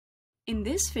In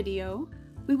this video,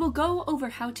 we will go over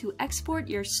how to export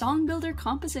your song builder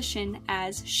composition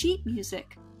as sheet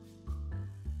music.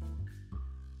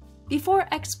 Before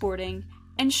exporting,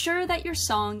 ensure that your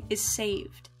song is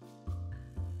saved.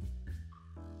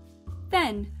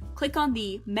 Then, click on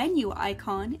the menu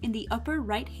icon in the upper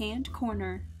right-hand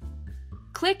corner.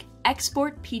 Click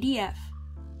Export PDF.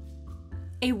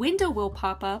 A window will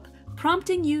pop up,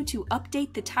 prompting you to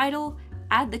update the title,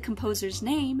 add the composer's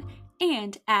name,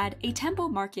 and add a tempo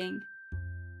marking.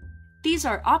 These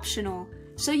are optional,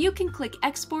 so you can click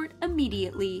Export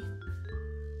immediately.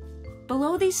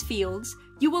 Below these fields,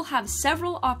 you will have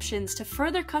several options to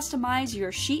further customize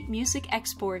your sheet music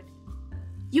export.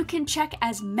 You can check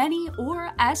as many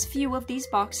or as few of these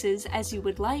boxes as you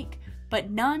would like, but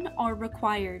none are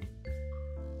required.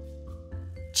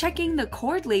 Checking the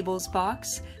chord labels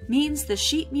box means the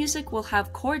sheet music will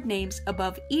have chord names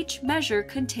above each measure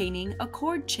containing a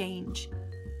chord change.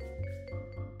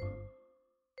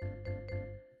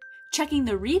 Checking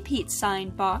the repeat sign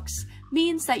box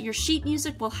means that your sheet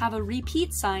music will have a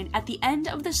repeat sign at the end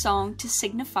of the song to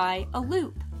signify a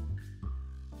loop.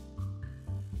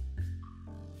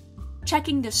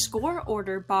 Checking the score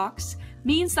order box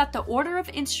means that the order of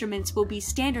instruments will be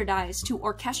standardized to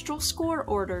orchestral score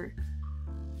order.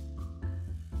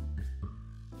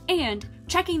 And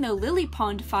checking the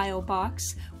Lilypond File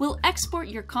box will export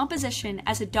your composition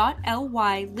as a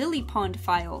 .ly Lilypond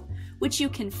file, which you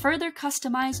can further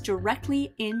customize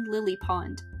directly in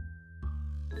Lilypond.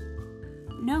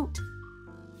 Note: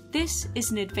 this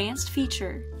is an advanced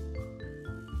feature.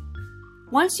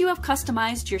 Once you have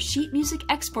customized your sheet music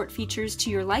export features to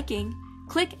your liking,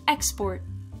 click Export.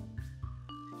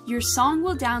 Your song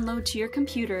will download to your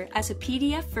computer as a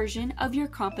PDF version of your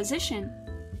composition.